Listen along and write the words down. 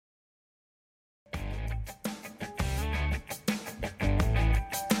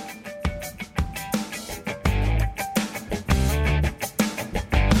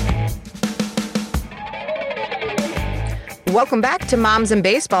Welcome back to Moms in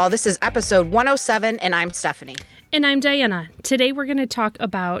Baseball. This is episode 107, and I'm Stephanie. And I'm Diana. Today we're going to talk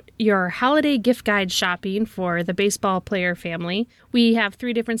about your holiday gift guide shopping for the baseball player family. We have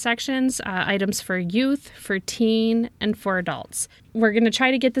 3 different sections, items for youth, for teen, and for adults. We're going to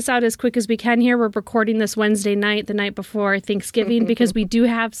try to get this out as quick as we can here. We're recording this Wednesday night, the night before Thanksgiving, because we do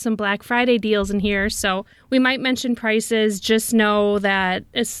have some Black Friday deals in here. So we might mention prices. Just know that,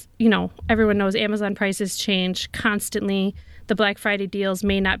 everyone knows Amazon prices change constantly. The Black Friday deals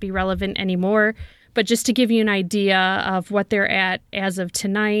may not be relevant anymore. But just to give you an idea of what they're at as of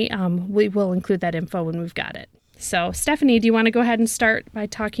tonight, we will include that info when we've got it. So, Stephanie, do you want to go ahead and start by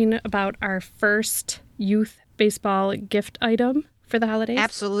talking about our first youth baseball gift item for the holidays?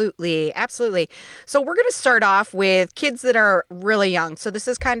 Absolutely. So we're going to start off with kids that are really young. So this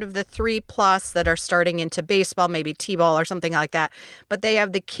is kind of the 3+ that are starting into baseball, maybe t-ball or something like that. But they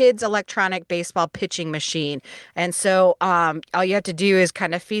have the kids' electronic baseball pitching machine. And so all you have to do is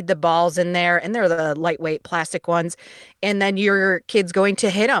kind of feed the balls in there, and they're the lightweight plastic ones. And then your kid's going to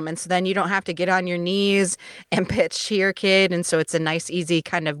hit them. And so then you don't have to get on your knees and pitch to your kid. And so it's a nice, easy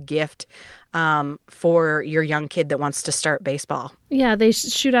kind of gift for your young kid that wants to start baseball. Yeah, they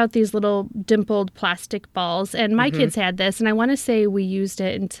shoot out these little dimpled plastic balls. And my kids had this, and I want to say we used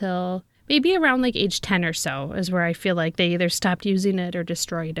it until maybe around like age 10 or so is where I feel like they either stopped using it or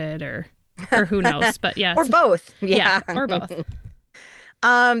destroyed it or who knows. But yeah. Or both. Yeah, or both.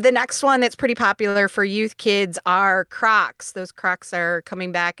 The next one that's pretty popular for youth kids are Crocs. Those Crocs are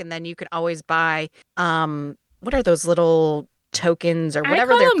coming back, and then you can always buy, what are those little tokens or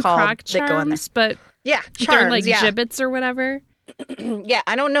whatever they're called Croc charms, that go in there. But yeah, charms, they're like gibbets or whatever. Yeah,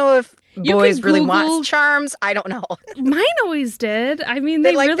 I don't know if boys really want charms. I don't know. Mine always did. I mean,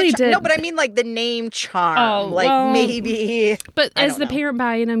 they like really did. No, but I mean like the name charm. Maybe. But as the parent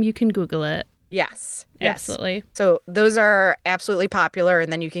buying them, you can Google it. Yes. Absolutely. So those are absolutely popular, and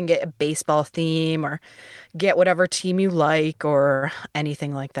then you can get a baseball theme or get whatever team you like or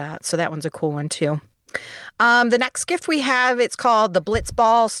anything like that. So that one's a cool one too. The next gift we have, it's called the Blitz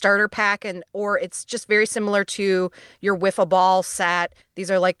Ball Starter Pack, or it's just very similar to your wiffle ball set.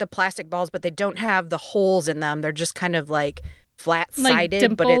 These are like the plastic balls, but they don't have the holes in them. They're just kind of like flat-sided. Like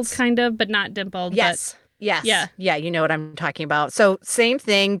dimpled, but not dimpled. Yes. But... Yes. Yeah, you know what I'm talking about. So same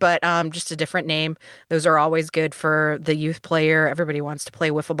thing, but just a different name. Those are always good for the youth player. Everybody wants to play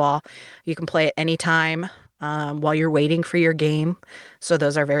wiffle ball. You can play it anytime while you're waiting for your game. So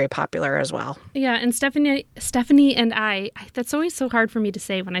those are very popular as well. Yeah, and Stephanie and I, that's always so hard for me to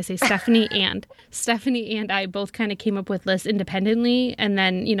say when I say Stephanie and I both kind of came up with lists independently, and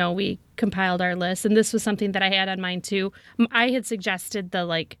then, we compiled our list, and this was something that I had on mine too. I had suggested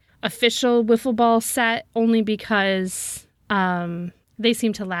the official wiffle ball set only because they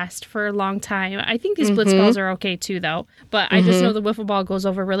seem to last for a long time. I think these blitz balls are okay too, though. But I just know the wiffle ball goes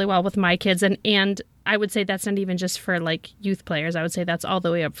over really well with my kids. And I would say that's not even just for youth players. I would say that's all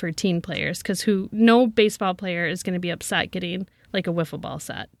the way up for teen players, because no baseball player is going to be upset getting a wiffle ball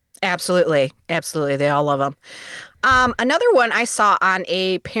set. Absolutely. They all love them. Another one I saw on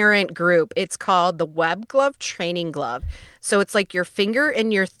a parent group, it's called the Web Glove Training Glove. So it's like your finger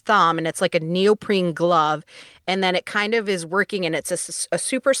and your thumb, and it's like a neoprene glove. And then it kind of is working, and it's a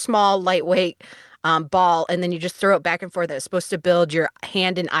super small, lightweight ball. And then you just throw it back and forth. It's supposed to build your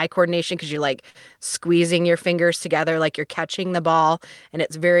hand and eye coordination, because you're squeezing your fingers together like you're catching the ball. And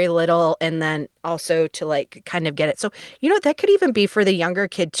it's very little. And then also to kind of get it. So, that could even be for the younger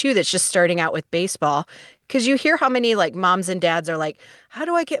kid too that's just starting out with baseball. Because you hear how many moms and dads are like, how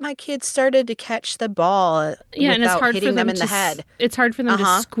do I get my kids started to catch the ball without hitting them in the head? It's hard for them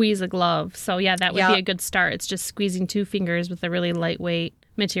to squeeze a glove. So yeah, that would be a good start. It's just squeezing 2 fingers with a really lightweight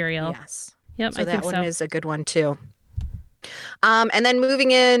material. Yes. Yep, so I think that one is a good one too. And then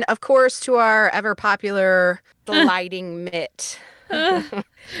moving in, of course, to our ever popular sliding mitt.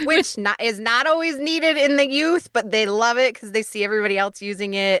 Which is not always needed in the youth, but they love it because they see everybody else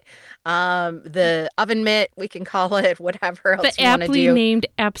using it. The oven mitt, we can call it, whatever else you want to do. The aptly named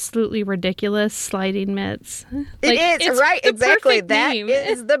Absolutely Ridiculous sliding mitts. It is, right, exactly. That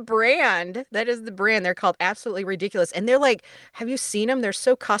is the brand. That is the brand. They're called Absolutely Ridiculous. And they're have you seen them? They're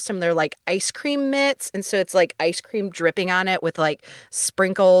so custom. They're ice cream mitts. And so it's ice cream dripping on it with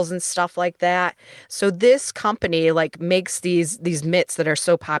sprinkles and stuff like that. So this company makes these mitts that are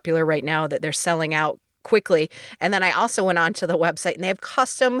so popular right now that they're selling out quickly. And then I also went onto the website, and they have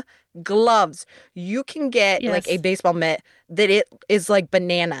custom gloves. You can get a baseball mitt that it is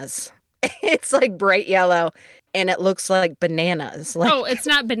bananas. It's bright yellow, and it looks like bananas. It's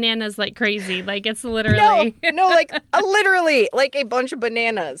not bananas crazy. It's literally literally a bunch of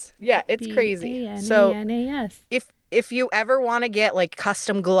bananas. Yeah, it's crazy. So Bananas. if you ever want to get like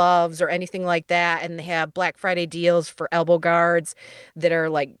custom gloves or anything like that, and they have Black Friday deals for elbow guards that are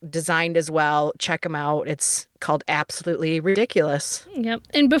like designed as well, check them out. It's called Absolutely Ridiculous. Yep.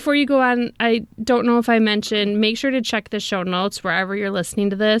 And before you go on, I don't know if I mentioned, make sure to check the show notes wherever you're listening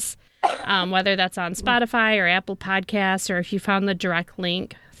to this, whether that's on Spotify or Apple Podcasts, or if you found the direct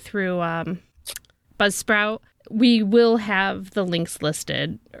link through Buzzsprout. We will have the links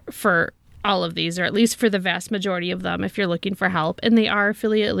listed for all of these, or at least for the vast majority of them if you're looking for help. And they are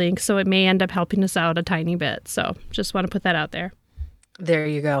affiliate links, so it may end up helping us out a tiny bit. So just want to put that out there. There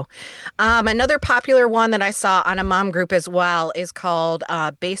you go. Another popular one that I saw on a mom group as well is called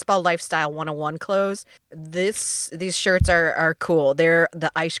Baseball Lifestyle 101 clothes. These shirts are cool. They're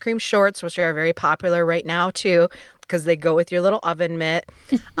the ice cream shorts, which are very popular right now too, because they go with your little oven mitt.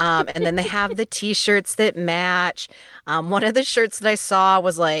 And then they have the t-shirts that match. One of the shirts that I saw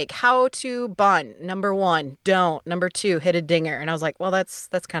was like, how to bunt, number 1, don't, number 2, hit a dinger. And I was like, well, that's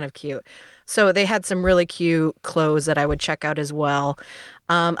kind of cute. So they had some really cute clothes that I would check out as well.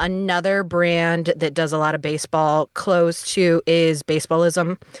 Another brand that does a lot of baseball clothes too is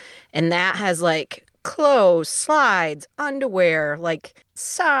Baseballism. And that has like clothes, slides, underwear, like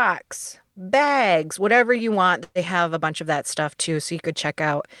socks, bags, whatever you want. They have a bunch of that stuff too. So you could check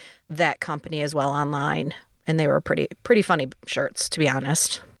out that company as well online. And they were pretty funny shirts, to be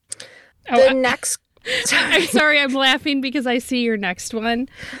honest. I'm sorry, I'm laughing because I see your next one.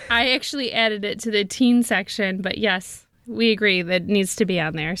 I actually added it to the teen section, but yes, we agree that it needs to be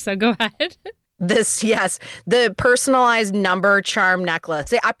on there. So go ahead. The personalized number charm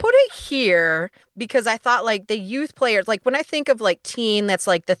necklace. I put it here because I thought like the youth players, like when I think of like teen, that's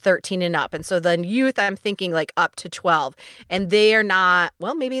like the 13 and up. And so then youth, I'm thinking like up to 12, and they are not,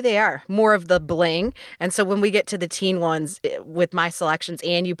 well, maybe they are more of the bling. And so when we get to the teen ones with my selections,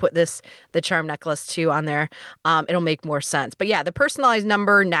 and you put the charm necklace too on there, it'll make more sense. But yeah, the personalized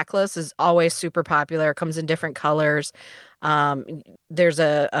number necklace is always super popular. It comes in different colors. There's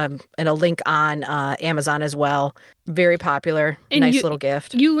a link on Amazon as well. Very popular. And nice little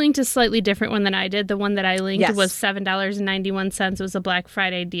gift. You linked a slightly different one than I did. The one that I linked was $7.91. It was a Black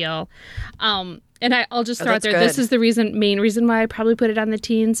Friday deal. And I'll just throw out there, this is the main reason why I probably put it on the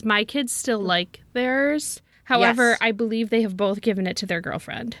teens. My kids still like theirs. However, I believe they have both given it to their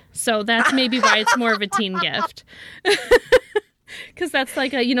girlfriend. So that's maybe why it's more of a teen gift. Because that's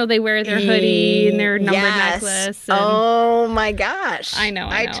like they wear their hoodie and their numbered necklace. And... Oh my gosh. I know.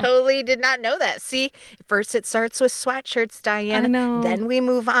 I totally did not know that. See, first it starts with sweatshirts, Diane. I know. Then we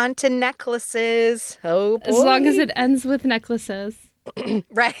move on to necklaces. Oh boy. As long as it ends with necklaces.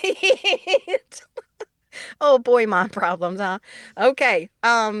 Right. Oh boy, mom problems, huh? Okay.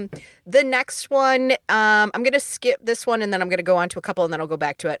 The next one, I'm gonna skip this one and then I'm gonna go on to a couple and then I'll go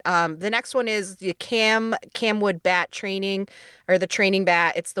back to it. The next one is the Camwood bat training, or the training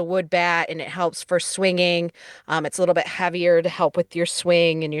bat. It's the wood bat and it helps for swinging. It's a little bit heavier to help with your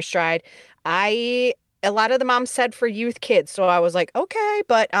swing and your stride. A lot of the moms said for youth kids, so I was like, okay,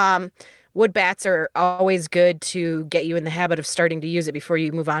 but wood bats are always good to get you in the habit of starting to use it before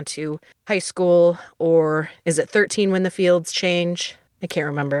you move on to high school, or is it 13 when the fields change? I can't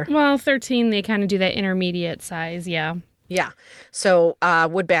remember. Well, 13, they kind of do that intermediate size, yeah. Yeah. So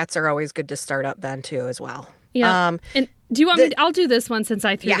wood bats are always good to start up then too as well. Yeah. And do you want me I'll do this one since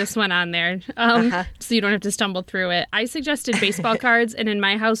I threw this one on there, so you don't have to stumble through it. I suggested baseball cards, and in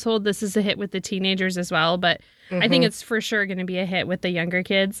my household, this is a hit with the teenagers as well, but I think it's for sure going to be a hit with the younger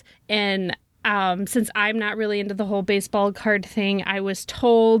kids. And since I'm not really into the whole baseball card thing, I was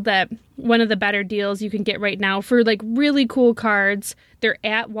told that one of the better deals you can get right now for like really cool cards, they're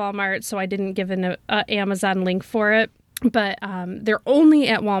at Walmart, so I didn't give an Amazon link for it, but they're only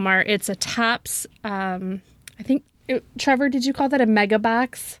at Walmart. It's a Topps, I think, Trevor, did you call that a mega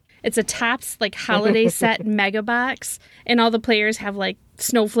box? It's a Topps like holiday set mega box, and all the players have like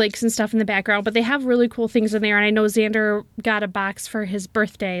snowflakes and stuff in the background, but they have really cool things in there. And I know Xander got a box for his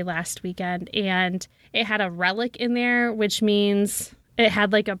birthday last weekend, and it had a relic in there, which means it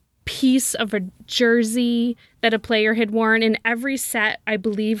had like a piece of a jersey that a player had worn. And every set, I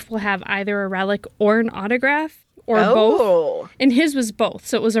believe, will have either a relic or an autograph. Or both. And his was both.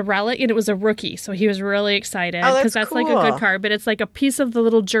 So it was a relic and it was a rookie. So he was really excited because that's cool. Like a good card. But it's like a piece of the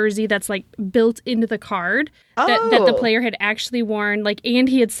little jersey that's like built into the card that the player had actually worn. Like, and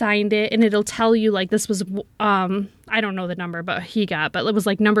he had signed it, and it'll tell you like this was, I don't know the number, but it was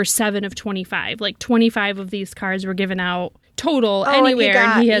like number 7 of 25. Like 25 of these cards were given out total anywhere,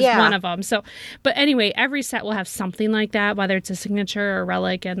 and he has one of them. So, but anyway, every set will have something like that, whether it's a signature or a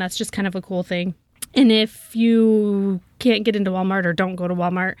relic, and that's just kind of a cool thing. And if you can't get into Walmart or don't go to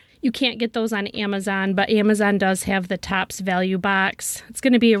Walmart, You can't get those on Amazon, but Amazon does have the Topps value box. It's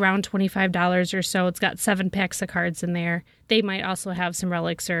going to be around $25 or so. It's got 7 packs of cards in there. They might also have some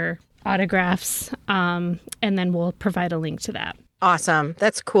relics or autographs, and then we'll provide a link to that. Awesome.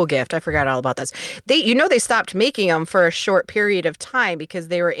 That's a cool gift. I forgot all about this. They stopped making them for a short period of time because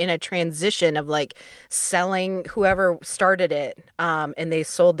they were in a transition of like selling whoever started it. And they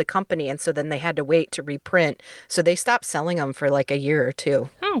sold the company. And so then they had to wait to reprint. So they stopped selling them for like a year or two.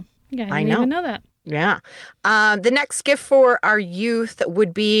 Oh, yeah. I didn't even know that. Yeah. The next gift for our youth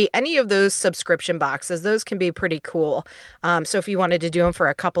would be any of those subscription boxes. Those can be pretty cool. So if you wanted to do them for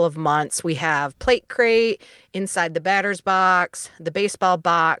a couple of months, we have Plate Crate, Inside the Batter's Box, the Baseball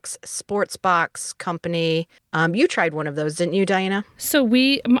Box, Sports Box Company. You tried one of those, didn't you, Diana? So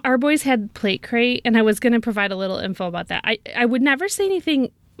our boys had Plate Crate, and I was going to provide a little info about that. I would never say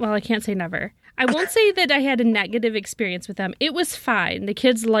anything. Well, I can't say never. I won't say that I had a negative experience with them. It was fine. The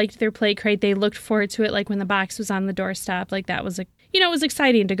kids liked their Plate Crate. They looked forward to it, like when the box was on the doorstep. Like that was it was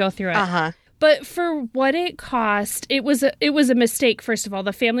exciting to go through it. Uh-huh. But for what it cost, it was a mistake. First of all,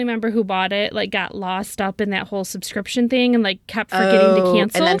 the family member who bought it like got lost up in that whole subscription thing and like kept forgetting to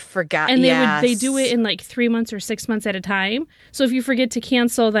cancel. And then forgot. And they do it in like 3 months or 6 months at a time. So if you forget to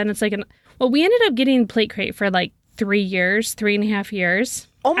cancel, then it's like we ended up getting Plate Crate for like 3.5 years.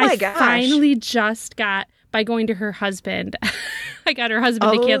 Oh my gosh. I finally just got, by going to her husband, I got her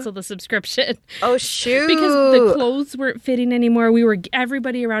husband to cancel the subscription. Oh, shoot. Because the clothes weren't fitting anymore.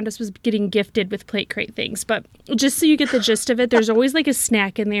 Everybody around us was getting gifted with Plate Crate things. But just so you get the gist of it, there's always like a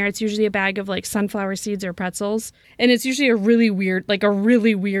snack in there. It's usually a bag of like sunflower seeds or pretzels. And it's usually a really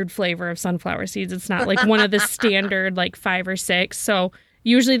weird flavor of sunflower seeds. It's not like one of the standard like 5 or 6. So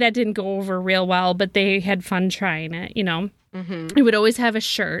usually that didn't go over real well, but they had fun trying it, Mm-hmm. It would always have a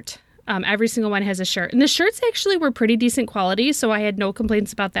shirt. Every single one has a shirt. And the shirts actually were pretty decent quality, so I had no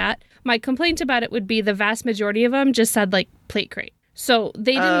complaints about that. My complaint about it would be the vast majority of them just said, like, Plate Crate. So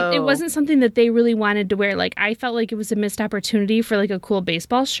they didn't. It wasn't something that they really wanted to wear. Like, I felt like it was a missed opportunity for, like, a cool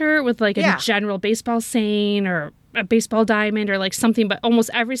baseball shirt with, like, a general baseball saying or a baseball diamond or, like, something. But almost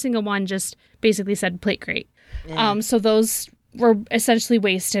every single one just basically said Plate Crate. Yeah. So those were essentially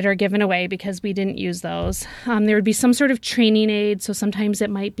wasted or given away because we didn't use those. There would be some sort of training aid. So sometimes it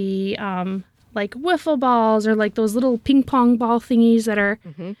might be like wiffle balls or like those little ping pong ball thingies that are,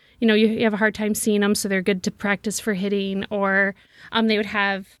 you have a hard time seeing them. So they're good to practice for hitting. Or they would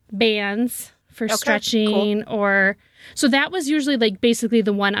have bands for stretching or... So that was usually like basically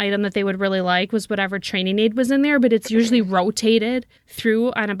the one item that they would really like was whatever training aid was in there, but it's usually rotated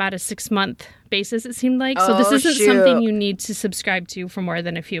through on about a 6-month basis, it seemed like. So this isn't something you need to subscribe to for more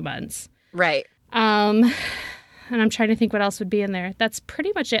than a few months. Right. And I'm trying to think what else would be in there. That's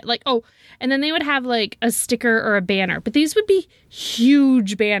pretty much it. Like, and then they would have like a sticker or a banner, but these would be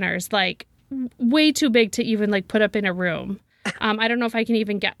huge banners, like way too big to even like put up in a room. I don't know if I can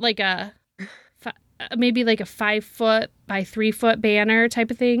even get like maybe like a 5-foot by 3-foot banner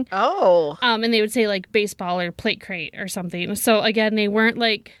type of thing. Oh. And they would say like baseball or Plate Crate or something. So again, they weren't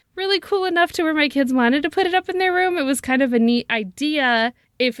like really cool enough to where my kids wanted to put it up in their room. It was kind of a neat idea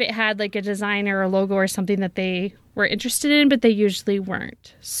if it had like a design or a logo or something that they were interested in, but they usually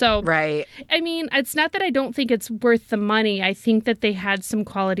weren't. So, right. I mean, it's not that I don't think it's worth the money. I think that they had some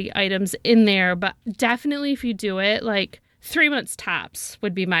quality items in there, but definitely if you do it, like 3 months tops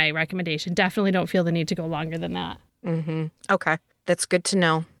would be my recommendation. Definitely don't feel the need to go longer than that. Mm-hmm. Okay. That's good to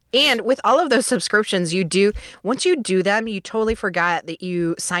know. And with all of those subscriptions, once you do them, you totally forgot that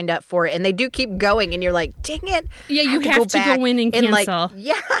you signed up for it. And they do keep going. And you're like, dang it. Yeah, you have to go in and cancel.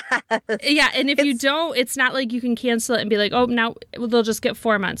 Yeah. And if you don't, it's not like you can cancel it and be like, oh, now they'll just get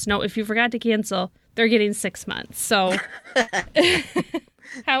 4 months. No, if you forgot to cancel, they're getting 6 months. So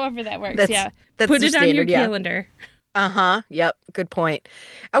however that works. That's put it on your calendar. Uh-huh. Yep. Good point.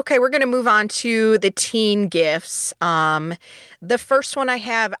 Okay, we're going to move on to the teen gifts. The first one I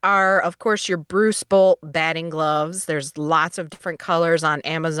have are, of course, your Bruce Bolt batting gloves. There's lots of different colors on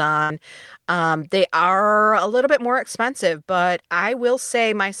Amazon. They are a little bit more expensive, but I will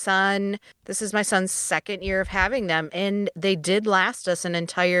say this is my son's second year of having them, and they did last us an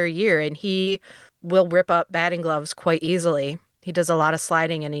entire year, and he will rip up batting gloves quite easily. He does a lot of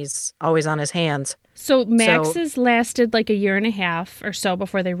sliding, and he's always on his hands. So Max's lasted like a year and a half or so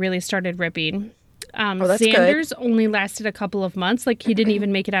before they really started ripping. Xander's only lasted a couple of months. Like he didn't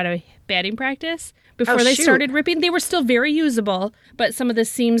even make it out of batting practice before they started ripping. They were still very usable, but some of the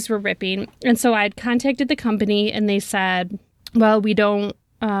seams were ripping. And so I had contacted the company and they said, well, we don't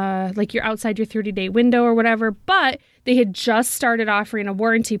like you're outside your 30-day window or whatever, but they had just started offering a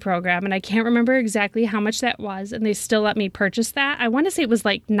warranty program, and I can't remember exactly how much that was, and they still let me purchase that. I want to say it was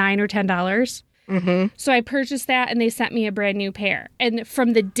like $9 or $10. So I purchased that, and they sent me a brand new pair. And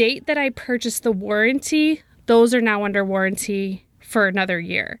from the date that I purchased the warranty, those are now under warranty for another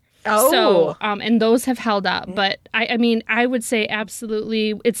year. Oh. So, and those have held up. But I mean, I would say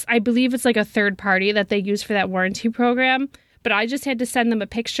absolutely. I believe it's like a third party that they use for that warranty program. But I just had to send them a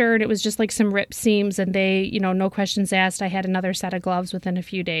picture, and it was just like some ripped seams, and they, no questions asked. I had another set of gloves within a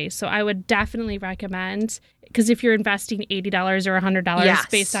few days. So I would definitely recommend, because if you're investing $80 or $100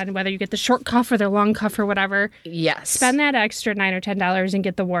 based on whether you get the short cuff or the long cuff or whatever, spend that extra $9 or $10 and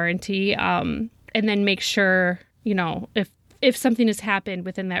get the warranty. And then make sure, if something has happened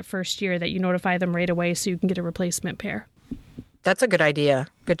within that first year, that you notify them right away so you can get a replacement pair. That's a good idea.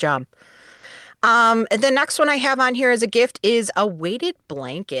 Good job. The next one I have on here as a gift is a weighted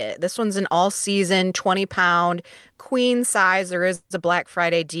blanket. This one's an all-season 20-pound queen size. There is a Black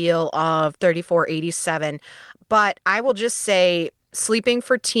Friday deal of $34.87. But I will just say sleeping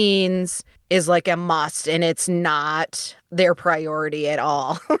for teens is like a must, and it's not their priority at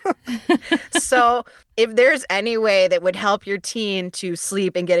all. So if there's any way that would help your teen to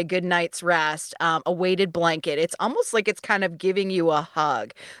sleep and get a good night's rest, a weighted blanket, it's almost like it's kind of giving you a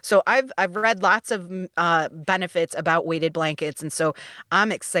hug. So I've read lots of benefits about weighted blankets, and so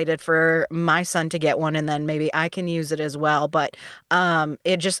I'm excited for my son to get one, and then maybe I can use it as well. But I've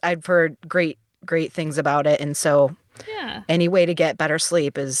heard great things about it, and so any way to get better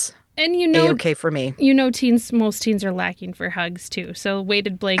sleep is okay for me. Most teens are lacking for hugs too. So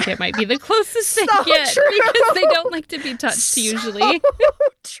weighted blanket might be the closest they So get true. because they don't like to be touched usually.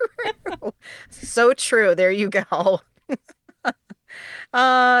 True. So true. There you go.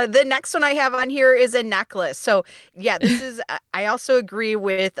 The next one I have on here is a necklace. So I also agree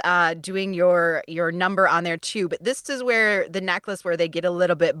with doing your number on there too, but this is where the necklace where they get a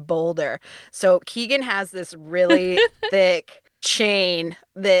little bit bolder. So Keegan has this really thick chain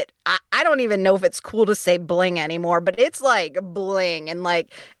that I don't even know if it's cool to say bling anymore, but it's like bling, and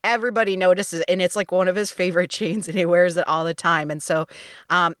like everybody notices, and it's like one of his favorite chains, and he wears it all the time. And so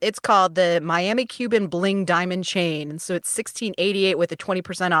it's called the Miami Cuban Bling Diamond Chain, and so it's $16.88 with a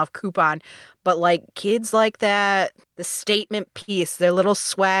 20% off coupon. But like kids like that, the statement piece, their little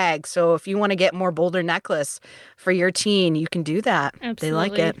swag. So if you want to get more bolder necklace for your teen, you can do that. Absolutely. They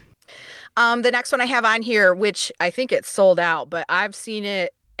like it. The next one I have on here, which I think it's sold out, but I've seen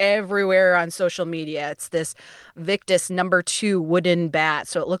it everywhere on social media. It's this Victus #2 wooden bat.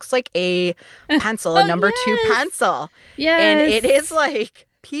 So it looks like a pencil, a #2 pencil. Yes. And it is like,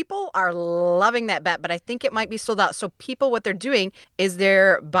 people are loving that bat, but I think it might be sold out. So people, what they're doing is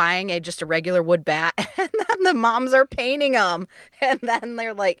they're buying just a regular wood bat, and then the moms are painting them, and then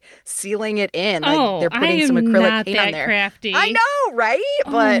they're like sealing it in. Like they're putting some acrylic paint on there. Crafty. I know, right?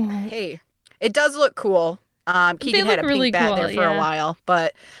 But hey, it does look cool. Keegan had a pink bat there for a while,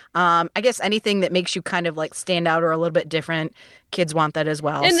 but I guess anything that makes you kind of like stand out or a little bit different, kids want that as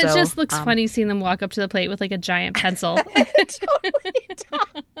well. And it just looks funny seeing them walk up to the plate with like a giant pencil. It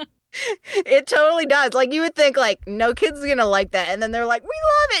totally does. Like you would think like no kid's gonna like that, and then they're like, we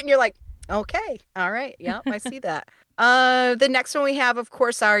love it, and you're like, okay, all right, yep, I see that. The next one we have, of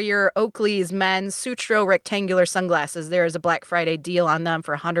course, are your Oakley's men's Sutro rectangular sunglasses. There is a Black Friday deal on them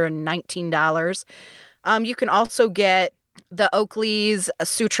for $119. You can also get the Oakley's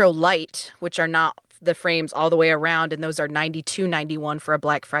Sutro Light, which are not the frames all the way around, and those are $92.91 for a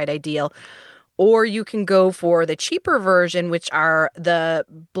Black Friday deal. Or you can go for the cheaper version, which are the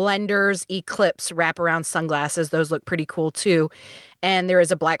Blenders Eclipse wraparound sunglasses. Those look pretty cool too. And there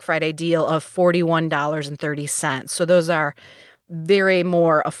is a Black Friday deal of $41.30. So those are very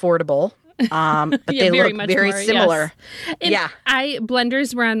more affordable. But they look very similar. Yes.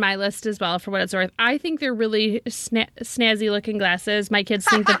 Blenders were on my list as well, for what it's worth. I think they're really snazzy looking glasses. My kids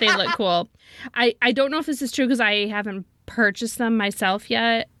think that they look cool. I don't know if this is true because I haven't purchased them myself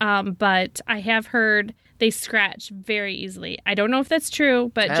yet, but I have heard they scratch very easily. I don't know if that's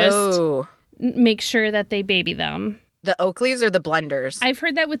true, but just make sure that they baby them. The Oakleys or the Blenders? I've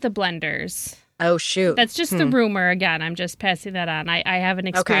heard that with the Blenders. Oh, shoot. That's just the rumor. Again, I'm just passing that on. I haven't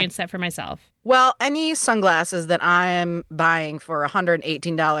experienced that for myself. Well, any sunglasses that I'm buying for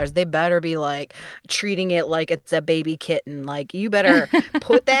 $118, they better be like treating it like it's a baby kitten. Like you better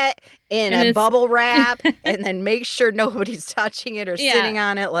put that in a bubble wrap and then make sure nobody's touching it or sitting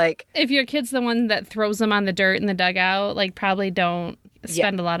on it. Like if your kid's the one that throws them on the dirt in the dugout, like probably don't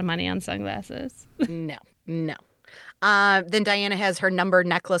spend a lot of money on sunglasses. No. Then Diana has her numbered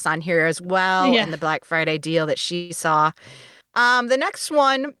necklace on here as well, and the Black Friday deal that she saw. The next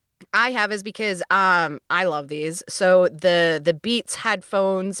one I have is because I love these. So the Beats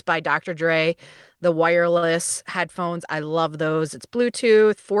headphones by Dr. Dre, the wireless headphones, I love those. It's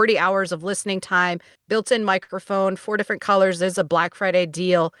Bluetooth, 40 hours of listening time, built-in microphone, four different colors. There's a Black Friday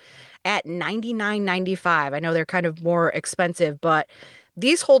deal at 99.95. I know they're kind of more expensive, but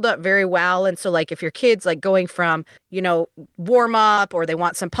these hold up very well. And so like if your kids like going from, warm up or they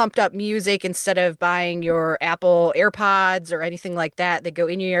want some pumped up music instead of buying your Apple AirPods or anything like that, they go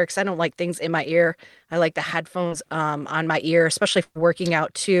in your ear because I don't like things in my ear. I like the headphones on my ear, especially for working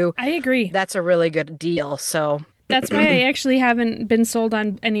out too. I agree. That's a really good deal. So that's why I actually haven't been sold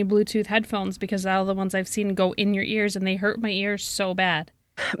on any Bluetooth headphones because all the ones I've seen go in your ears and they hurt my ears so bad.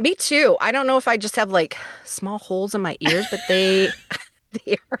 Me too. I don't know if I just have like small holes in my ears, but they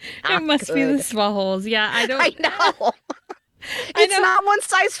it must good. Be the small holes. Yeah, I know. It's not one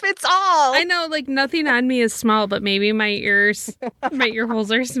size fits all. I know, like nothing on me is small, but maybe my ear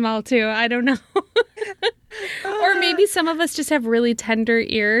holes are small too. I don't know. Or maybe some of us just have really tender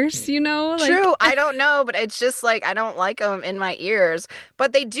ears, True. I don't know, but it's just like I don't like them in my ears.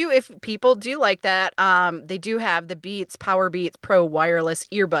 But they do, if people do like that, they do have the Beats Power Beats Pro wireless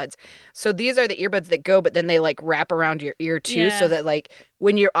earbuds. So these are the earbuds that go, but then they like wrap around your ear too, so that like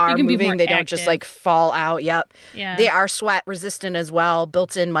when your arm moving, they don't just like fall out. Yep. Yeah. They are sweat resistant as well.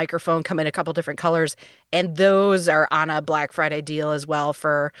 Built-in microphone, come in a couple different colors, and those are on a Black Friday deal as well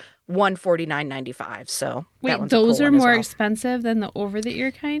for $149.95. So wait, those are more expensive than the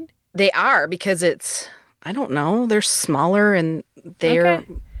over-the-ear kind? They are because I don't know, they're smaller and they're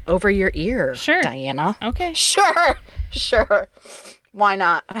over your ear. Sure, Diana. Okay. Sure. Why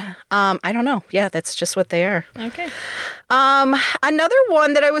not? I don't know. Yeah, that's just what they are. Okay. Another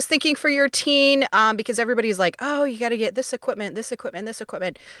one that I was thinking for your teen, because everybody's like, oh, you got to get this equipment.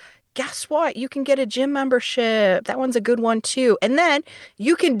 Guess what? You can get a gym membership. That one's a good one too. And then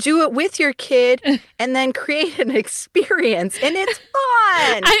you can do it with your kid and then create an experience. And it's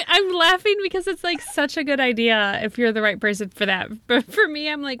fun. I'm laughing because it's like such a good idea if you're the right person for that. But for me,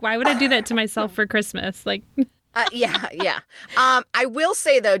 I'm like, why would I do that to myself for Christmas? Like... Yeah. I will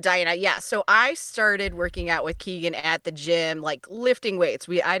say though, Diana, so I started working out with Keegan at the gym, like lifting weights.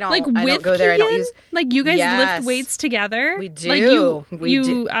 I don't go there. Keegan? I don't use. Like you guys lift weights together? We do. Like we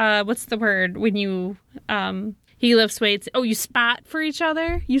do. What's the word when you he lifts weights? Oh, you spot for each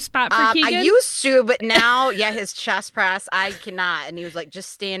other? You spot for Keegan? I used to, but now, his chest press, I cannot. And he was like,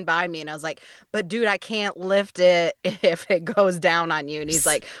 just stand by me. And I was like, but dude, I can't lift it if it goes down on you. And he's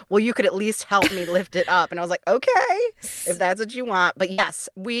like, well, you could at least help me lift it up. And I was like, okay, if that's what you want. But yes,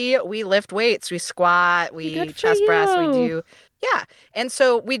 we lift weights, we squat, we chest press, we do. Yeah. And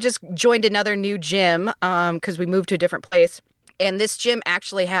so we just joined another new gym because we moved to a different place. And this gym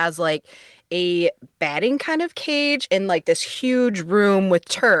actually has like a batting kind of cage in like this huge room with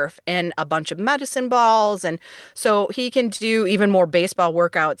turf and a bunch of medicine balls. And so he can do even more baseball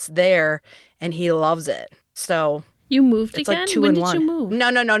workouts there and he loves it. So you moved it's again? Like 2 when in did 1. you move?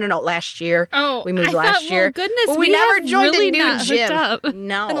 No. Last year. Oh, we moved last year. Well, goodness, but we never joined really a new gym.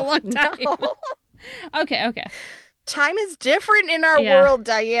 No, in a long time. No. Okay. Time is different in our world,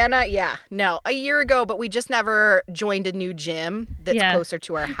 Diana. Yeah, no, a year ago, but we just never joined a new gym that's closer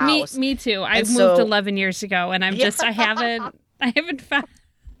to our house. Me too. I moved 11 years ago, and I haven't found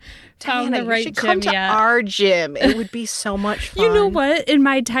Diana, the right you should gym come to yet. Our gym. It would be so much fun. You know what? In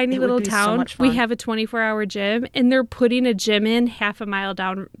my tiny little town, so we have a 24-hour gym, and they're putting a gym in half a mile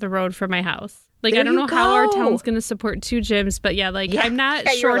down the road from my house. Like, I don't know how our town's going to support 2 gyms, but I'm not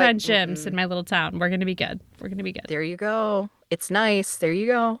short on gyms in my little town. We're going to be good. There you go. It's nice. There you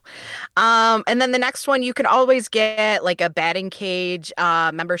go. And then the next one, you can always get like a batting cage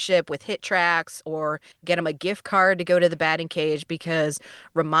membership with Hit Tracks or get them a gift card to go to the batting cage because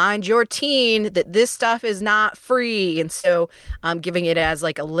remind your teen that this stuff is not free. And so giving it as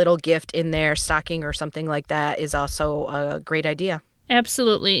like a little gift in their stocking or something like that is also a great idea.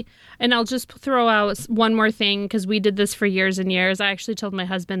 Absolutely. And I'll just throw out one more thing because we did this for years and years. I actually told my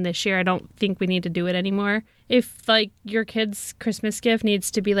husband this year I don't think we need to do it anymore. If like your kid's Christmas gift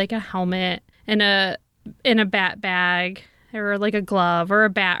needs to be like a helmet and a bat bag or like a glove or a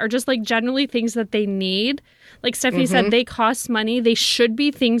bat or just like generally things that they need. Like Stephanie said, they cost money. They should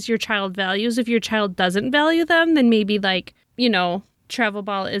be things your child values. If your child doesn't value them, then maybe like, travel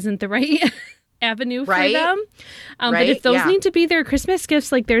ball isn't the right avenue for them. But if those need to be their Christmas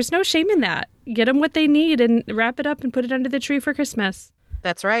gifts, like there's no shame in that. Get them what they need and wrap it up and put it under the tree for Christmas.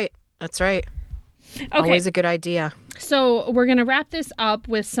 That's right. Okay. Always a good idea. So we're going to wrap this up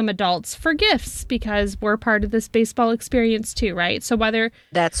with some adults for gifts because we're part of this baseball experience too, right? So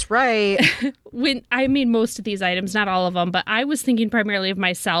That's right. when I made most of these items, not all of them, but I was thinking primarily of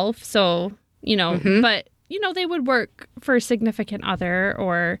myself. So, but they would work for a significant other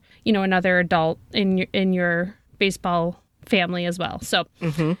or, another adult in your baseball family as well. So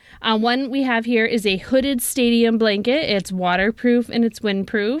one we have here is a hooded stadium blanket. It's waterproof and it's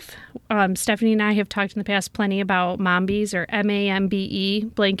windproof. Stephanie and I have talked in the past plenty about Mambe's or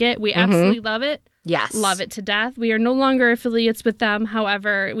MAMBE blanket. We absolutely love it. Yes. Love it to death. We are no longer affiliates with them.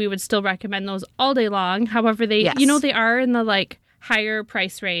 However, we would still recommend those all day long. However, they are in the higher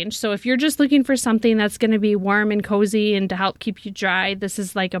price range. So if you're just looking for something that's going to be warm and cozy and to help keep you dry, this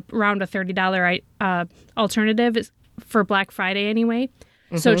is around a $30 alternative for Black Friday anyway.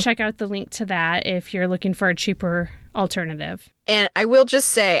 So check out the link to that if you're looking for a cheaper alternative. And I will just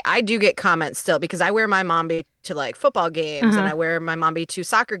say, I do get comments still because I wear my Mambi to football games and I wear my Mambi to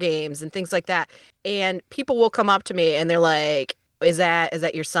soccer games and things like that. And people will come up to me and they're like, is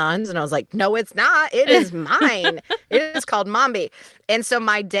that your son's? And I was like, no, it's not. It is mine. It is called Mambi. And so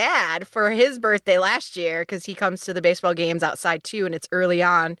my dad, for his birthday last year, because he comes to the baseball games outside too, and it's early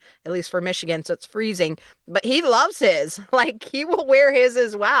on, at least for Michigan, so it's freezing. But he loves his. He will wear his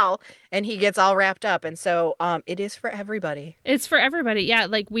as well, and he gets all wrapped up. And so it is for everybody. It's for everybody. Yeah,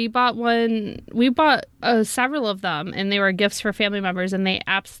 we bought several of them, and they were gifts for family members, and they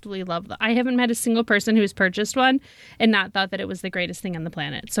absolutely love them. I haven't met a single person who's purchased one and not thought that it was the greatest thing on the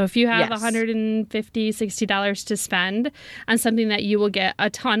planet. So if you have $150, $60 to spend on something that you will get a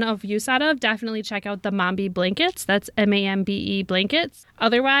ton of use out of, definitely check out the Mambi blankets. That's MAMBE blankets.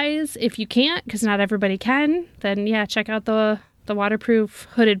 Otherwise, if you can't, because not everybody can, then check out the waterproof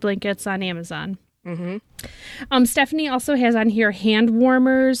hooded blankets on Amazon. Stephanie also has on here hand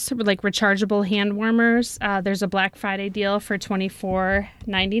warmers, rechargeable hand warmers. There's a Black Friday deal for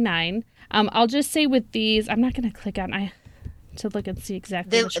 $24.99. I'll just say with these, I'm not going to click on to look and see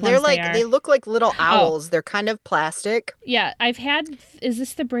exactly which ones they are. They look like little owls. They're kind of plastic. Yeah, is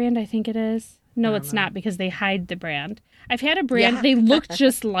this the brand I think it is? No, it's not because they hide the brand. I've had a brand, they look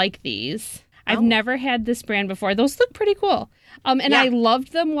just like these. I've never had this brand before. Those look pretty cool. I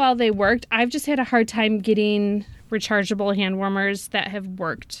loved them while they worked. I've just had a hard time getting rechargeable hand warmers that have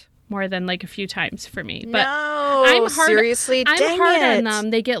worked more than a few times for me. But seriously, I'm hard on them.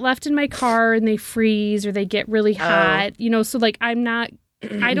 They get left in my car and they freeze or they get really hot. So I'm not,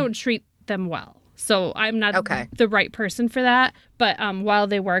 I don't treat them well. So I'm not the right person for that. But while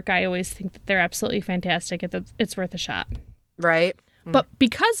they work, I always think that they're absolutely fantastic. It's worth a shot. Right. But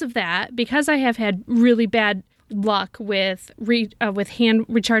because of that, because I have had really bad luck with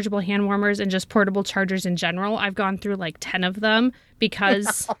rechargeable hand warmers and just portable chargers in general, I've gone through 10 of them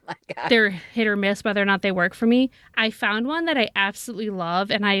because they're hit or miss whether or not they work for me. I found one that I absolutely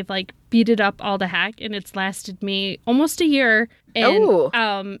love and I've beat it up all to heck and it's lasted me almost a year. And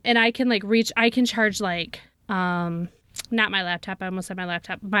and I can I can charge not my laptop, I almost said my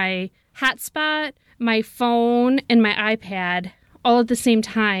laptop, my hotspot, my phone, and my iPad all at the same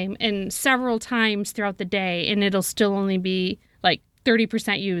time and several times throughout the day, and it'll still only be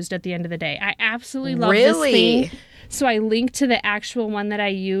 30% used at the end of the day. I absolutely love this thing. So I linked to the actual one that I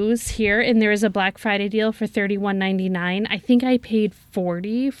use here, and there is a Black Friday deal for $31.99. I think I paid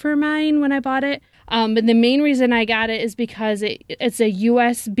 $40 for mine when I bought it. But the main reason I got it is because it's a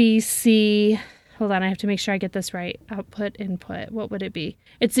USB-C. Hold on, I have to make sure I get this right. Output, input. What would it be?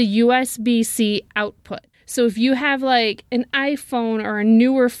 It's a USB-C output. So if you have an iPhone or a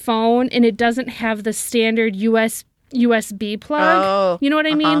newer phone and it doesn't have the standard USB plug, you know what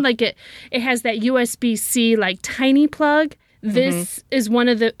I mean? It has that USB-C tiny plug. This is one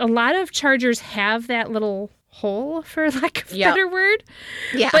of a lot of chargers have that little hole, for lack of a better word.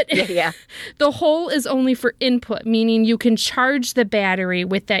 Yeah, but the hole is only for input, meaning you can charge the battery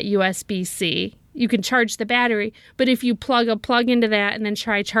with that USB-C. You can charge the battery, but if you plug a plug into that and then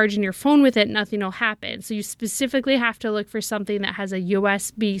try charging your phone with it, nothing will happen. So you specifically have to look for something that has a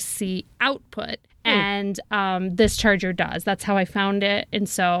USB-C output, and this charger does. That's how I found it. And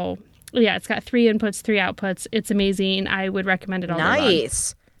so, it's got 3 inputs, 3 outputs. It's amazing. I would recommend it all day long.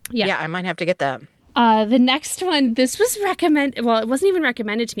 Nice. Yeah, I might have to get that. The next one, this was recommended. Well, it wasn't even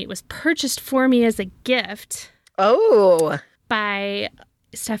recommended to me. It was purchased for me as a gift. Oh. By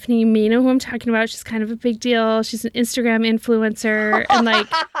Stephanie Mina, who I'm talking about. She's kind of a big deal. She's an Instagram influencer and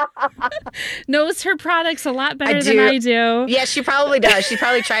knows her products a lot better than I do. Yeah, she probably does. She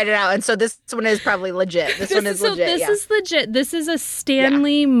probably tried it out. And so this one is probably legit. This one is legit. This is legit. This is a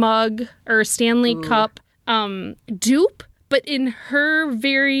Stanley mug or Stanley cup dupe, but in her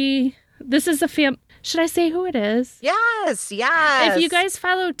very This is should I say who it is? Yes, yes. If you guys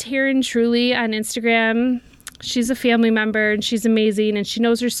follow Taryn Truly on Instagram, she's a family member and she's amazing and she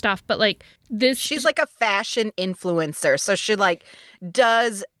knows her stuff. But like this, she's like a fashion influencer. So she like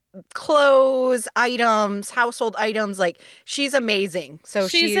does clothes, items, household items. Like she's amazing. So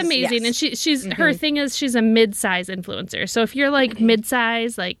she's amazing. Yes. And she's her thing is she's a mid-size influencer. So if you're like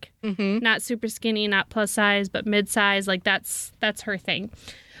mid-size, like not super skinny, not plus size, but mid-size, like that's her thing.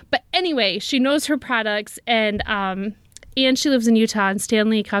 But anyway, she knows her products and she lives in Utah and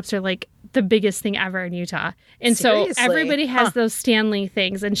Stanley cups are like the biggest thing ever in Utah. And Seriously? So everybody has those Stanley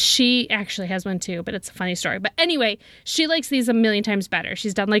things and she actually has one too, but it's a funny story. But anyway, she likes these a million times better.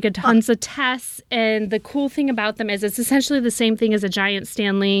 She's done like tons of tests and the cool thing about them is it's essentially the same thing as a giant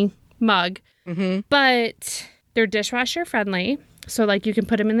Stanley mug, but they're dishwasher friendly. So like you can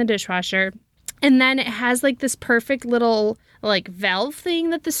put them in the dishwasher. And then it has like this perfect little like valve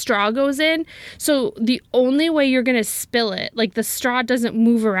thing that the straw goes in. So the only way you're going to spill it, like the straw doesn't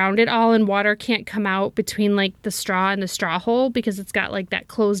move around at all and water can't come out between like the straw and the straw hole because it's got like that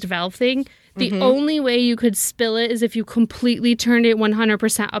closed valve thing. The only way you could spill it is if you completely turned it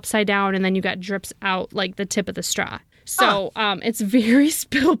 100% upside down and then you got drips out like the tip of the straw. So it's very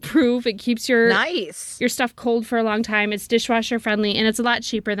spill proof. It keeps your stuff cold for a long time. It's dishwasher friendly and it's a lot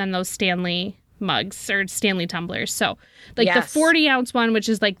cheaper than those Stanley mugs or Stanley tumblers. So like the 40-ounce one, which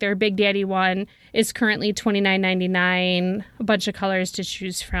is like their Big Daddy one, is currently $29.99. A bunch of colors to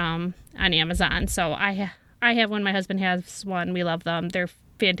choose from on Amazon. So I have one. My husband has one. We love them. They're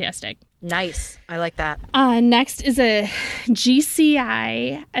fantastic. Nice. I like that. Next is a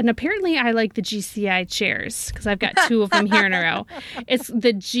GCI, and apparently I like the GCI chairs because I've got two of them here in a row. It's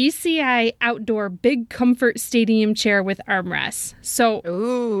the GCI Outdoor Big Comfort Stadium Chair with armrests. So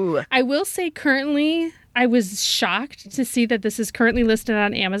ooh. I will say currently I was shocked to see that this is currently listed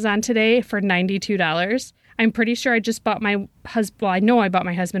on Amazon today for $92. I'm pretty sure I just bought my husband, well, I know I bought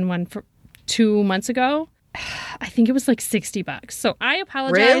my husband one for 2 months ago. I think it was like $60. So I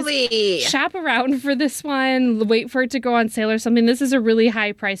apologize. Really? Shop around for this one. Wait for it to go on sale or something. This is a really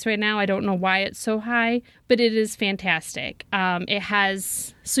high price right now. I don't know why it's so high, but it is fantastic. It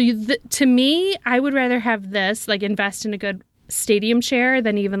has, so to me, I would rather have this, like invest in a good stadium chair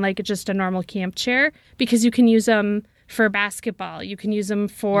than even like just a normal camp chair because you can use them for basketball. You can use them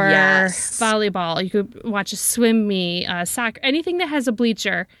for volleyball. You could watch a swim meet, soccer, anything that has a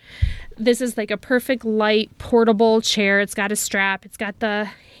bleacher. This is like a perfect light portable chair. It's got a strap. It's got the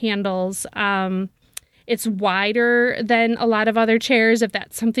handles. It's wider than a lot of other chairs if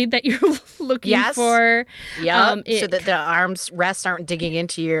that's something that you're looking for. Yeah. So that the arms rest aren't digging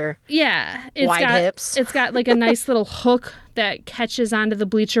into your wide hips. It's got like a nice little hook that catches onto the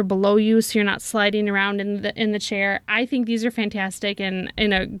bleacher below you so you're not sliding around in the chair. I think these are fantastic and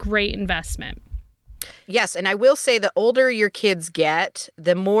a great investment. Yes, and I will say the older your kids get,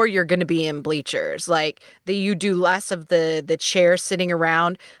 the more you're going to be in bleachers. Like you do less of the chair sitting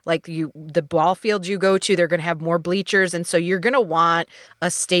around. Like the ball fields you go to, they're going to have more bleachers, and so you're going to want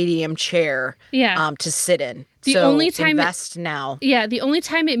a stadium chair to sit in. The only time invest now. Yeah, the only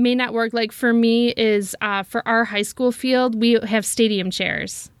time it may not work, like for me, is for our high school field, we have stadium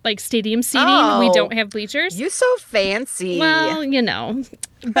chairs, like stadium seating. Oh, we don't have bleachers. You so fancy. Well, you know,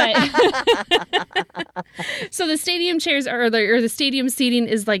 but so the stadium chairs or the stadium seating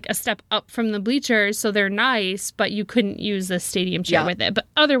is like a step up from the bleachers, so they're nice, but you couldn't use a stadium chair with it. But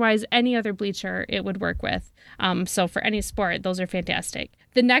otherwise, any other bleacher it would work with. So for any sport, those are fantastic.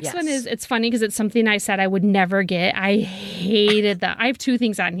 The next one is, it's funny because it's something I said I would never get. I hated that. I have two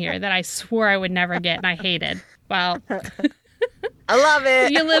things on here that I swore I would never get and I hated. Well, I love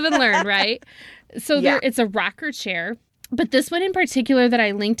it. You live and learn, right? So it's a rocker chair. But this one in particular that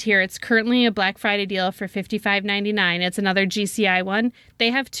I linked here, it's currently a Black Friday deal for $55.99. It's another GCI one. They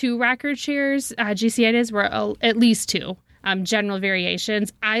have two rocker chairs. GCI is were at least two general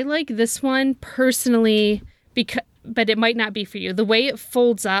variations. I like this one personally but it might not be for you. The way it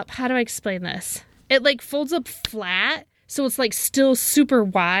folds up, how do I explain this? It like folds up flat, so it's like still super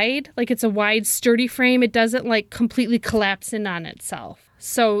wide. Like it's a wide, sturdy frame. It doesn't like completely collapse in on itself.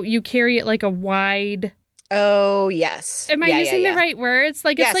 So you carry it like a wide... Oh, yes. Am I using the right words?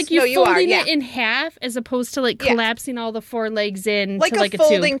 Like it's like you're folding it in half as opposed to like collapsing all the four legs in like to like a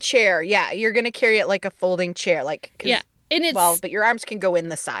folding chair. Yeah, you're going to carry it like a folding chair. And it's, but your arms can go in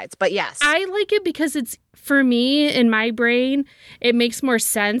the sides. But yes. I like it because it's, for me, in my brain, it makes more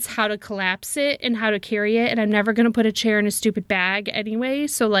sense how to collapse it and how to carry it. And I'm never going to put a chair in a stupid bag anyway.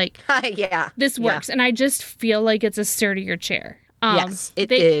 So, like, this works. And I just feel like it's a sturdier chair. Yes,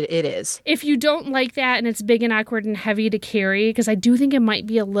 it is. If you don't like that and it's big and awkward and heavy to carry, because I do think it might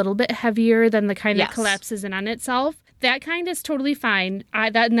be a little bit heavier than the kind that collapses in on itself, that kind is totally fine.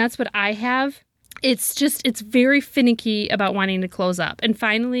 And that's what I have. It's very finicky about wanting to close up. And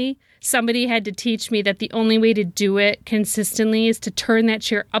finally, somebody had to teach me that the only way to do it consistently is to turn that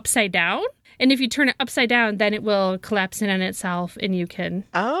chair upside down. And if you turn it upside down, then it will collapse in on itself and you can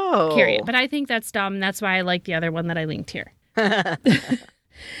carry it. But I think that's dumb. That's why I like the other one that I linked here.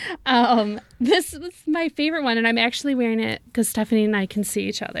 This was my favorite one, and I'm actually wearing it because Stephanie and I can see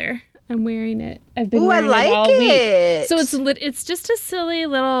each other. I'm wearing it. I've been wearing it all week. So it's just a silly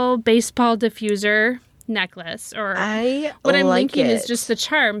little baseball diffuser necklace. Or what I'm linking is just the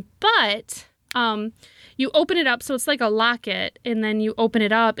charm, but you open it up, so it's like a locket, and then you open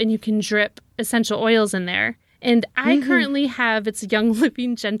it up, and you can drip essential oils in there. And I currently have its Young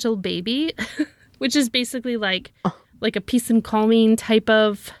Living Gentle Baby, which is basically like a peace and calming type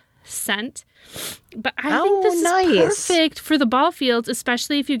of scent. But I think this is perfect for the ball fields,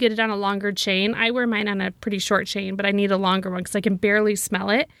 especially if you get it on a longer chain. I wear mine on a pretty short chain, but I need a longer one because I can barely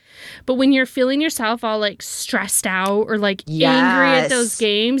smell it. But when you're feeling yourself all like stressed out or like angry at those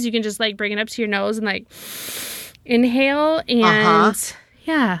games, you can just like bring it up to your nose and like inhale and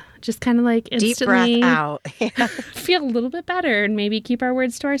just kind of like instantly deep breath out. Feel a little bit better and maybe keep our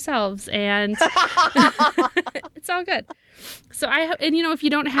words to ourselves. And it's all good. So if you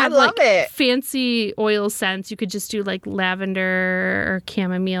don't have fancy oil scents, you could just do like lavender or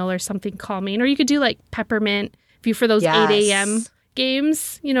chamomile or something calming, or you could do like peppermint for those 8 a.m.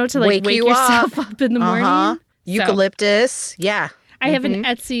 games, to like wake yourself up in the morning. Eucalyptus. Yeah. I have an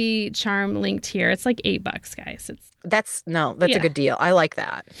Etsy charm linked here. It's like $8, guys. That's a good deal. I like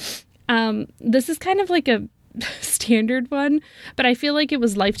that. This is kind of like a standard one, but I feel like it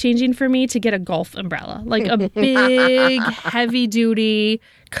was life-changing for me to get a golf umbrella, like a big, heavy-duty,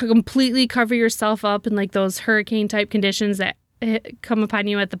 completely cover yourself up in like those hurricane-type conditions that come upon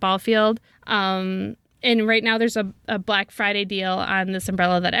you at the ball field. And right now there's a Black Friday deal on this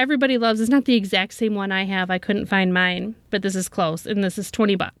umbrella that everybody loves. It's not the exact same one I have. I couldn't find mine, but this is close, and this is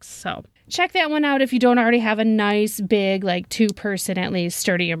 $20. So check that one out if you don't already have a nice, big, like 2-person at least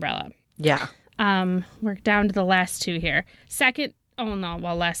sturdy umbrella. Yeah. We're down to the last two here.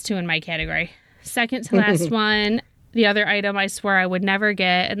 Last two in my category. Second to last one, the other item I swore I would never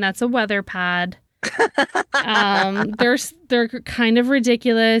get, and that's a weather pod. They're kind of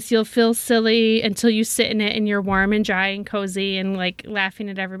ridiculous. You'll feel silly until you sit in it and you're warm and dry and cozy and like laughing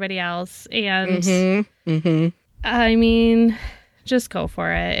at everybody else. And I mean, just go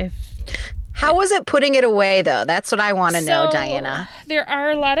for it. How was it putting it away, though? That's what I want to know, Diana. There are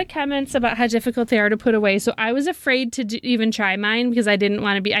a lot of comments about how difficult they are to put away. So I was afraid to even try mine because I didn't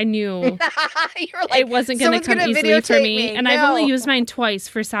want to be. I knew it wasn't going to come easily for me. And I've only used mine twice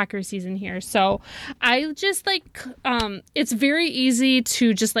for soccer season here. So I just it's very easy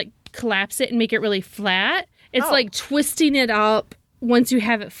to just like collapse it and make it really flat. It's like twisting it up once you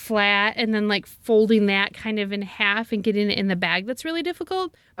have it flat and then like folding that kind of in half and getting it in the bag, that's really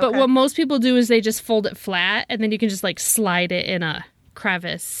difficult. But what most people do is they just fold it flat and then you can just like slide it in a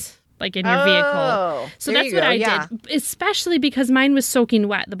crevice like in your vehicle. So that's what I did, especially because mine was soaking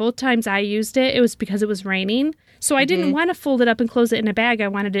wet. The both times I used it, it was because it was raining. So I didn't want to fold it up and close it in a bag. I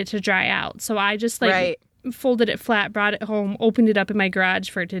wanted it to dry out. So I just folded it flat, brought it home, opened it up in my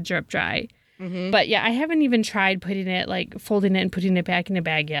garage for it to drip dry. But yeah, I haven't even tried putting it, like folding it and putting it back in a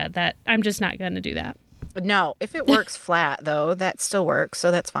bag yet. That I'm just not going to do that. No, if it works flat though, that still works,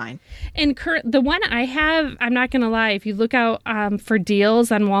 so that's fine. And the one I have, I'm not going to lie, if you look out for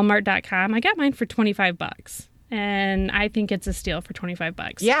deals on Walmart.com, I got mine for $25, and I think it's a steal for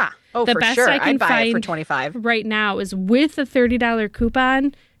 $25. Yeah, for sure. The best I can find it for $25 right now is with a $30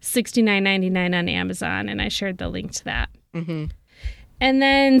 coupon, $69.99 on Amazon, and I shared the link to that. And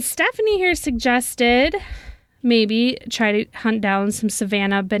then Stephanie here suggested maybe try to hunt down some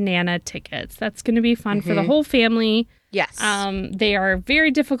Savannah Banana tickets. That's going to be fun for the whole family. Yes. They are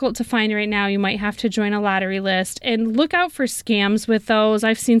very difficult to find right now. You might have to join a lottery list and look out for scams with those.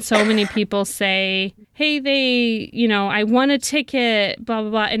 I've seen so many people say, hey, I won a ticket, blah,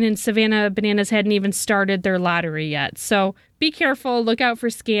 blah, blah. And then Savannah Bananas hadn't even started their lottery yet. So be careful. Look out for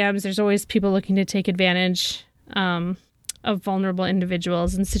scams. There's always people looking to take advantage of vulnerable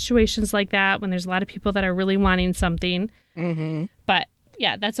individuals in situations like that when there's a lot of people that are really wanting something. But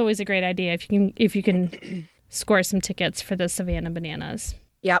yeah, that's always a great idea if you can score some tickets for the Savannah Bananas.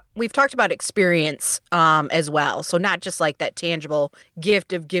 Yep. We've talked about experience as well. So not just like that tangible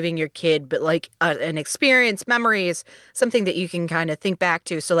gift of giving your kid, but like an experience, memories, something that you can kind of think back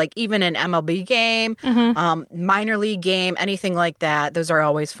to. So like even an MLB game, Mm-hmm. minor league game, anything like that, those are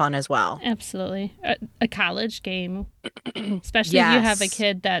always fun as well. Absolutely. A college game, especially if you have a Yes.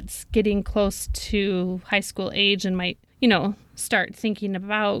 kid that's getting close to high school age and might, start thinking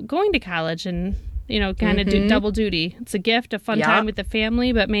about going to college and, kind of do double duty. It's a gift, a fun Yep. time with the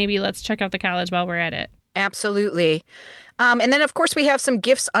family, but maybe let's check out the college while we're at it. Absolutely. And then, of course, we have some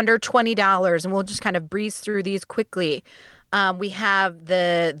gifts under $20, and we'll just kind of breeze through these quickly. We have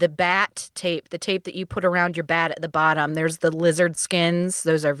the bat tape, the tape that you put around your bat at the bottom. There's the lizard skins.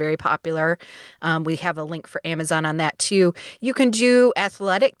 Those are very popular. We have a link for Amazon on that too. You can do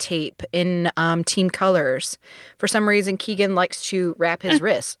athletic tape in team colors. For some reason, Keegan likes to wrap his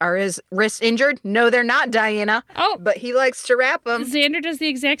wrists. Are his wrists injured? No, they're not, Diana. Oh. But he likes to wrap them. Xander does the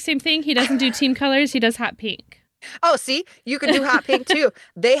exact same thing. He doesn't do team colors. He does hot pink. Oh, see, you could do hot pink too.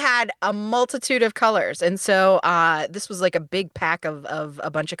 They had a multitude of colors. And so this was like a big pack of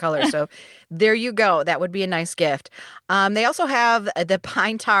a bunch of colors. So there you go. That would be a nice gift. They also have the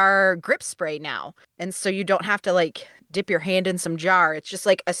Pine Tar grip spray now. And so you don't have to like dip your hand in some jar. It's just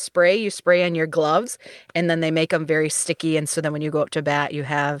like a spray you spray on your gloves and then they make them very sticky. And so then when you go up to bat, you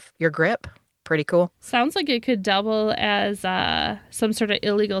have your grip. Pretty cool. Sounds like it could double as some sort of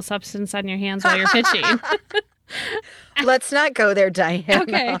illegal substance on your hands while you're pitching. Let's not go there, Diana.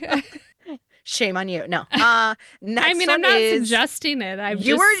 Okay. Shame on you. No. Next I mean, one I'm not is, suggesting it. I'm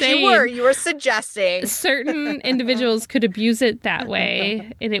you just were saying you were suggesting. certain individuals could abuse it that way,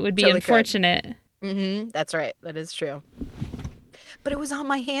 and it would be Totally could. unfortunate. That's right. That is true. But it was on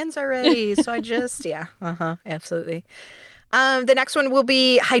my hands already, so I just absolutely. The next one will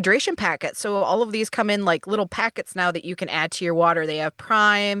be hydration packets. So all of these come in like little packets now that you can add to your water. They have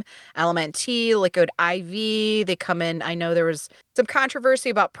Prime, Element T, Liquid IV. They come in. I know there was some controversy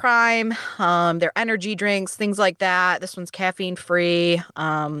about Prime, their energy drinks, things like that. This one's caffeine free.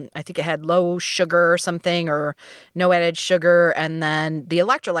 I think it had low sugar or something or no added sugar. And then the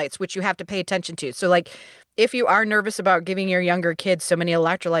electrolytes, which you have to pay attention to. So like if you are nervous about giving your younger kids so many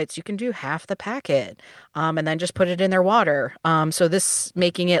electrolytes, you can do half the packet and then just put it in their water. So this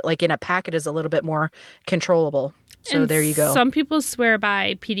making it like in a packet is a little bit more controllable. So And there you go. Some people swear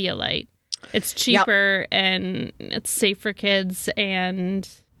by Pedialyte. It's cheaper and it's safe for kids, and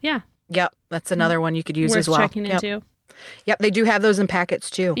yeah, Yep. That's another one you could use worth as well. checking Yep. into. Yep. They do have those in packets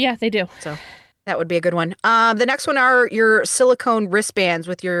too. Yeah, they do. So that would be a good one. The next one are your silicone wristbands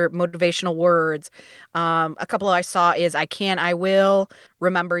with your motivational words. A couple I saw is I can, I will,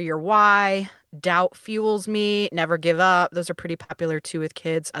 remember your why, doubt fuels me, never give up. Those are pretty popular too with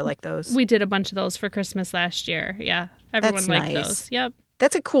kids. I like those. We did a bunch of those for Christmas last year. Yeah, everyone That's liked nice. those. Yep.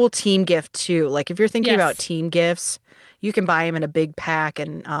 That's a cool team gift too. Like if you're thinking Yes. about team gifts, you can buy them in a big pack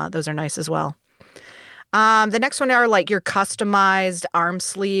and those are nice as well. The next one are like your customized arm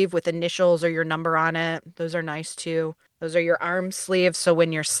sleeve with initials or your number on it. Those are nice too. Those are your arm sleeves. So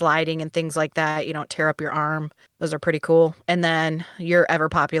when you're sliding and things like that, you don't tear up your arm. Those are pretty cool. And then your ever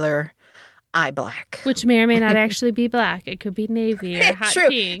popular eye black. Which may or may not actually be black. It could be navy or hot True.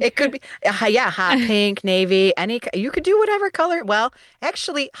 pink. It could be, hot pink, navy, you could do whatever color. Well,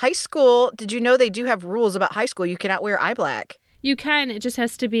 actually, high school, did you know they do have rules about high school? You cannot wear eye black. You can. It just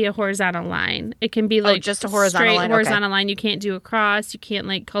has to be a horizontal line. It can be like just a horizontal straight line? Okay. horizontal line. You can't do a cross. You can't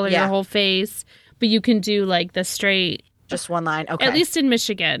like color Yeah. your whole face, but you can do like the straight. Just one line. Okay. At least in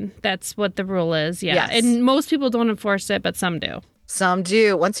Michigan, that's what the rule is. Yeah, Yes. and most people don't enforce it, but some do. Some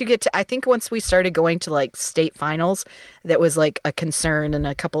do. Once you get to, I think once we started going to like state finals, that was like a concern, and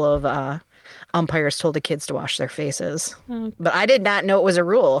a couple of umpires told the kids to wash their faces. Oh. But I did not know it was a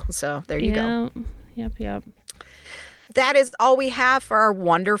rule. So there you go. Yep. That is all we have for our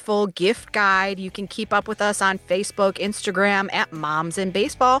wonderful gift guide. You can keep up with us on Facebook, Instagram at Moms in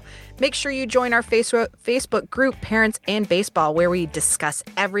Baseball. Make sure you join our Facebook group, Parents and Baseball, where we discuss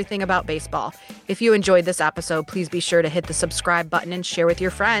everything about baseball. If you enjoyed this episode, please be sure to hit the subscribe button and share with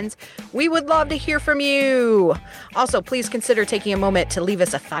your friends. We would love to hear from you. Also, please consider taking a moment to leave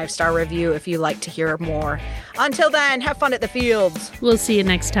us a 5-star review if you'd like to hear more. Until then, have fun at the fields. We'll see you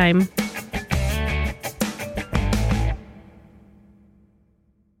next time.